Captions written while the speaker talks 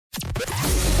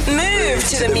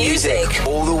Groove to the music.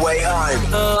 All the way home.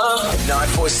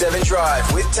 947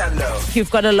 Drive with Thando.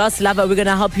 You've got a lost lover. We're going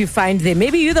to help you find them.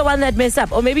 Maybe you're the one that messed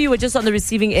up. Or maybe you were just on the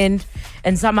receiving end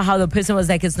and somehow the person was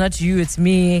like, it's not you, it's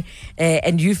me.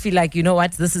 And you feel like, you know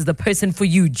what? This is the person for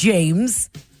you, James.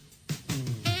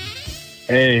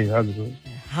 Hey, how's it going?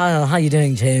 How you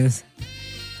doing, James?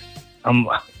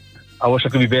 I wish I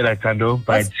could be better, Thando,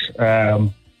 but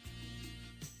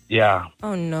yeah.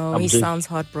 Oh no, he sounds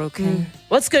heartbroken.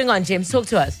 What's going on, James? Talk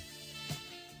to us.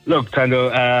 Look,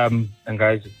 Thando, and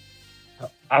guys,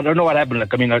 I don't know what happened.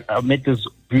 Like, I mean, I met this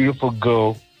beautiful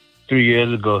girl 3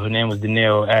 years ago. Her name was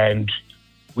Dineo, and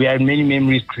we had many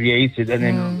memories created. And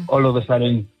then all of a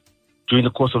sudden, during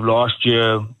the course of last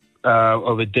year,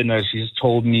 over dinner, she just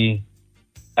told me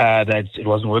that it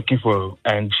wasn't working for her,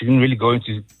 and she didn't really go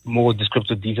into more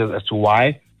descriptive details as to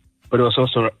why, but it was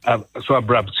also so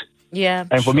abrupt. Yeah.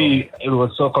 And for me, it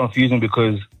was so confusing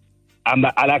because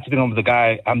I like to think I'm the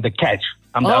guy, I'm the catch.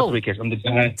 I'm the outward catch. I'm the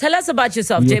guy. Tell us about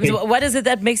yourself, James. What is it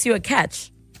that makes you a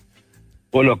catch?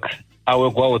 Well, look, I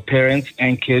work well with parents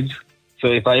and kids. So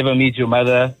if I ever meet your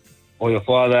mother or your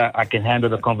father, I can handle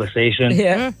the conversation.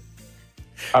 Yeah.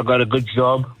 I got a good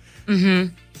job.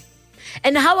 Mm-hmm.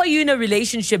 And how are you in a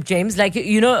relationship, James? Like,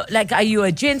 you know, like, are you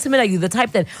a gentleman? Are you the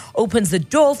type that opens the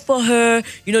door for her?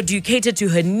 You know, do you cater to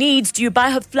her needs? Do you buy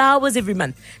her flowers every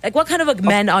month? Like, what kind of a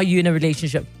man are you in a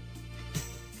relationship?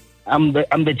 I'm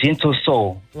the gentle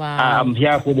soul. Wow. I'm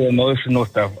here for the emotional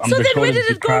stuff. So then where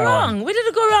did it go wrong? Where did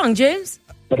it go wrong, James?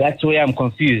 But that's where I'm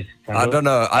confused. I don't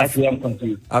know. That's where I'm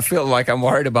confused. I feel like I'm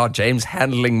worried about James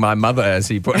handling my mother, as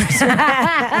he put it.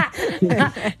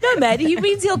 No, man. He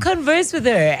means he'll converse with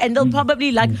her, and they'll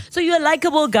probably like. So you're a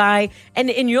likable guy, and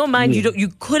in your mind, you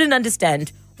couldn't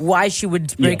understand why she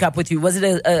would break up with you. Was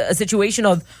it a situation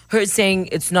of her saying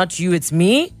it's not you, it's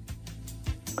me?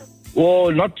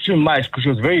 Well, not too much, because she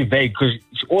was very vague. Because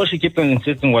all she kept on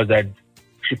insisting was that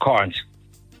she can't.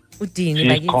 She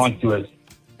just can't do it.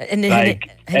 And then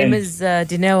her name is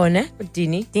Dineo, ne?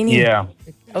 Dini? Yeah.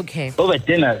 Okay. Over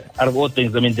dinner, out of all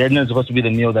things, I mean, dinner is supposed to be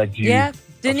the meal that you... Yeah,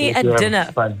 Dini at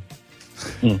dinner.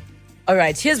 All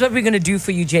right, here's what we're going to do for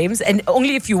you, James, and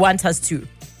only if you want us to.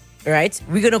 All right?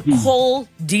 We're going to call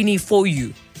Dini for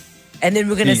you, and then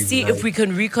we're going to see if we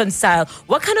can reconcile.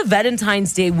 What kind of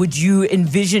Valentine's Day would you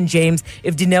envision, James,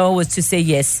 if Dineo was to say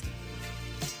yes?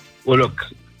 Well, look,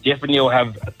 definitely we'll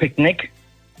have a picnic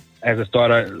as a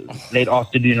starter, late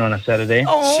afternoon on a Saturday.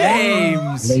 Oh,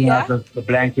 James! Laying out the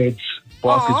blankets,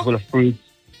 baskets full of fruits,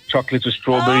 chocolates with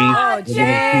strawberries. Oh,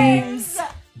 James!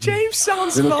 James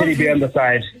sounds Little teddy bear on the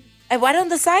side. And what on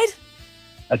the side?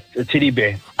 A teddy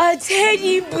bear. A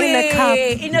teddy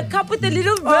bear. In a cup with a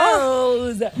little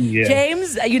rose. Yeah.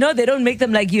 James, you know, they don't make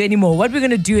them like you anymore. What we're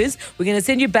going to do is we're going to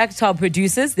send you back to our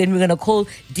producers. Then we're going to call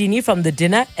Dini from the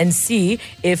dinner and see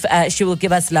if she will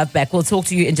give us love back. We'll talk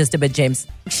to you in just a bit, James.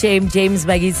 Shame, James,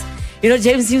 Baggies. You know,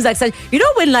 James seems like such... You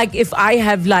know when, like, if I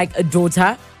have, like, a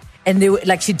daughter and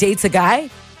she dates a guy...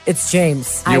 It's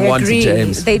James. You want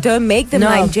James. They don't make them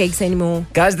like Jakes anymore.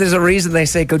 Guys, there's a reason they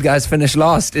say good guys finish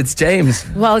last. It's James.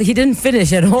 Well, he didn't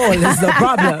finish at all is the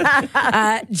problem.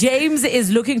 James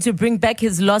is looking to bring back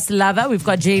his lost lover. We've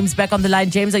got James back on the line.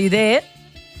 James, are you there?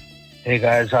 Hey,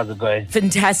 guys, how's it going?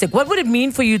 Fantastic. What would it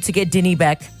mean for you to get Dini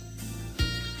back?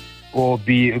 Well,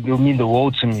 it will mean the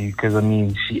world to me because, I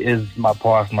mean, she is my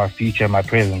past, my future, my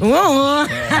present.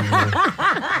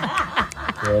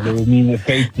 Yeah, it will mean a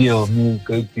great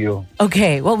deal.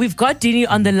 Okay, well, we've got Dini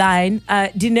on the line.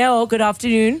 Dineo, good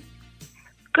afternoon.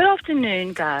 Good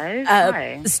afternoon, guys.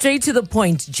 Hi. Straight to the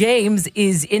point. James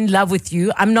is in love with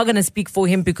you. I'm not going to speak for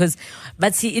him because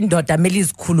batsi indoda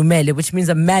melis khulumele, which means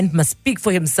a man must speak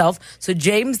for himself. So,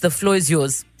 James, the floor is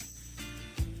yours.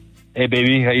 Hey,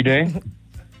 baby, how you doing?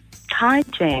 Hi,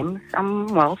 James. I'm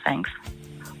well, thanks.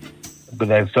 But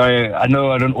I'm sorry, I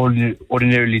know I don't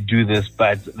ordinarily do this,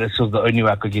 but this was the only way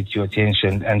I could get your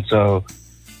attention. And so,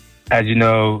 as you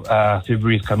know,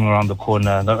 February is coming around the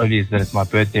corner. Not only is that it's my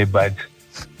birthday, but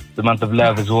the month of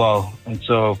love as well. And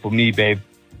so, for me, babe,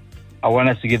 I want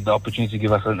us to get the opportunity to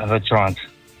give us another chance.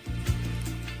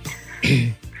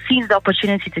 Seize the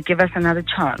opportunity to give us another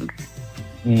chance.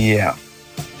 Yeah.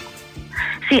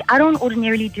 See, I don't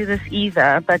ordinarily do this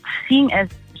either, but seeing as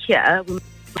here, we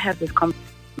have this conversation.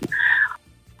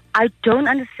 I don't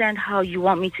understand how you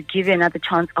want me to give you another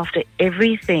chance after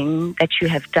everything that you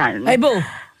have done. Hey, Boo.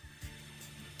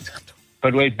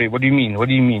 But wait, babe, what do you mean? What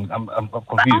do you mean? I'm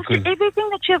confused. After everything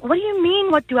that you have, what do you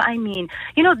mean? What do I mean?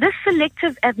 You know, this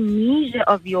selective amnesia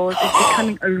of yours is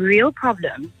becoming a real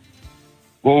problem.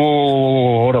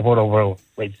 Whoa, hold up, bro.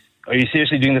 Wait, are you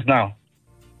seriously doing this now?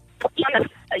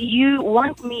 You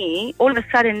want me all of a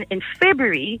sudden in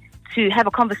February to have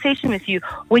a conversation with you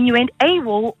when you went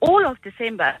AWOL all of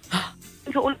December.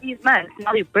 To all of these months.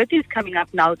 Now your birthday is coming up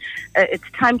now. It's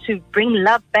time to bring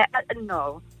love back.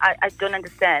 No, I don't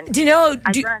understand. Do you know?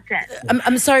 I don't understand.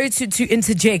 I'm sorry to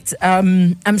interject.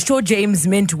 I'm sure James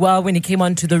meant well when he came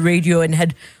onto the radio and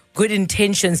had good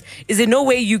intentions. Is there no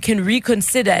way you can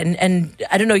reconsider? And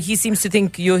I don't know, he seems to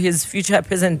think you're his future,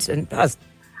 present, and past.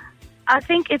 I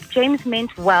think if James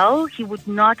meant well, he would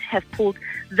not have pulled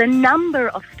the number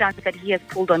of stunts that he has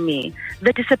pulled on me.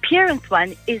 The disappearance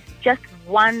one is just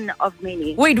one of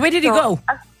many. Wait, where did he go?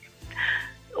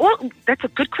 Well, that's a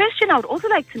good question. I would also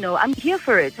like to know. I'm here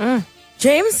for it.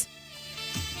 James?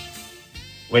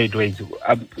 Wait,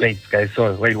 guys.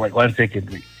 Sorry, wait, 1 second.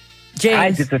 Wait. James.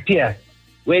 I disappear.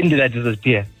 When did I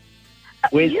disappear?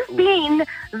 You've been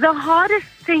the hardest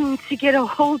thing to get a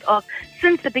hold of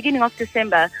since the beginning of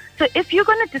December. So if you're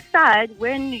going to decide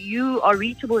when you are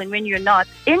reachable and when you're not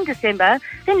in December,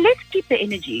 then let's keep the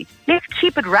energy. Let's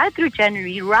keep it right through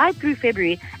January, right through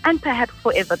February, and perhaps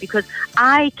forever, because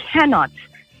I cannot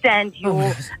stand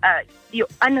your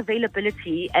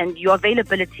unavailability and your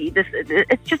availability.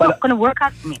 It's just not going to work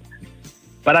out for me.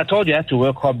 But I told you I have to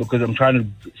work hard because I'm trying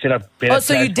to set up better. Oh,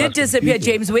 so you did disappear,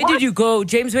 James. Where did you go?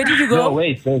 James, where did you go? No,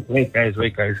 wait, guys.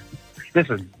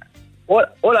 Listen, all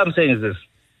I'm saying is this,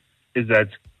 is that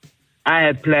I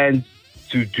had plans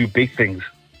to do big things.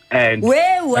 And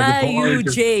where were you,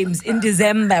 James, in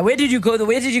December? Where did you go?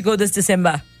 Where did you go this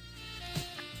December?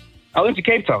 I went to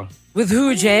Cape Town. With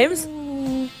who, James?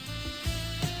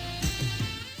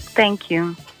 Thank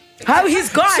you. How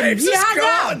he's gone? James is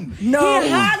gone. No. He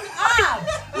hung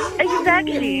up.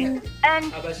 Exactly.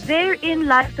 And therein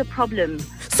lies the problem.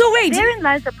 So wait. Therein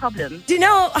lies the problem. Do you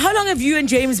know, how long have you and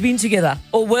James been together?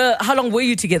 Or how long were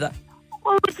you together?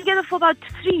 Well, we're together for about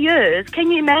 3 years.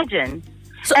 Can you imagine?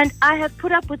 And I have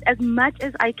put up with as much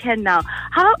as I can now.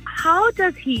 How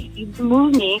does he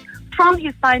move me from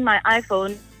his Find My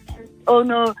iPhone? Oh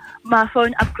no, my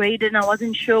phone upgraded and I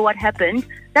wasn't sure what happened.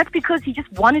 That's because he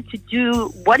just wanted to do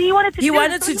what he wanted to do. He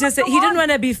wanted to just say, he didn't want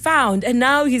to be found. And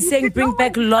now he's saying, bring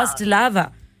back lost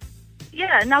lover.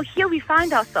 Yeah, now here we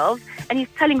find ourselves and he's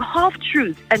telling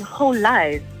half-truths and whole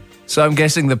lies. So I'm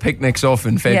guessing the picnic's off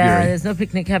in Yeah, February. there's no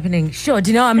picnic happening. Sure, do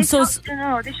you know,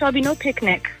 there shall be no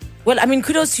picnic. Well, I mean,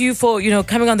 kudos to you for,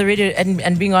 coming on the radio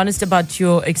and being honest about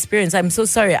your experience. I'm so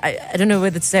sorry. I don't know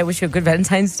whether to say I wish you a good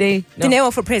Valentine's Day. No.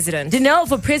 Dineo for president. Dineo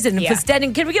for president, for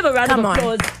standing. Can we give a round of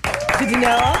applause to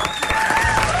Dineo?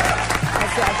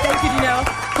 Thank you, Dineo.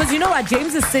 Because you know what?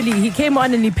 James is silly. He came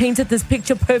on and he painted this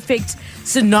picture-perfect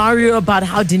scenario about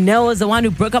how Dineo was the one who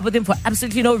broke up with him for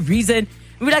absolutely no reason.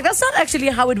 We're like, that's not actually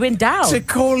how it went down. To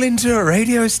call into a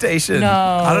radio station. No.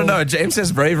 I don't know. James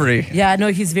has bravery. Yeah, no,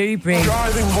 he's very brave.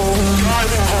 Driving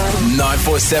home.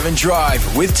 947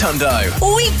 Drive with Thando.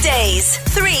 Weekdays,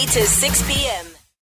 3 to 6 p.m.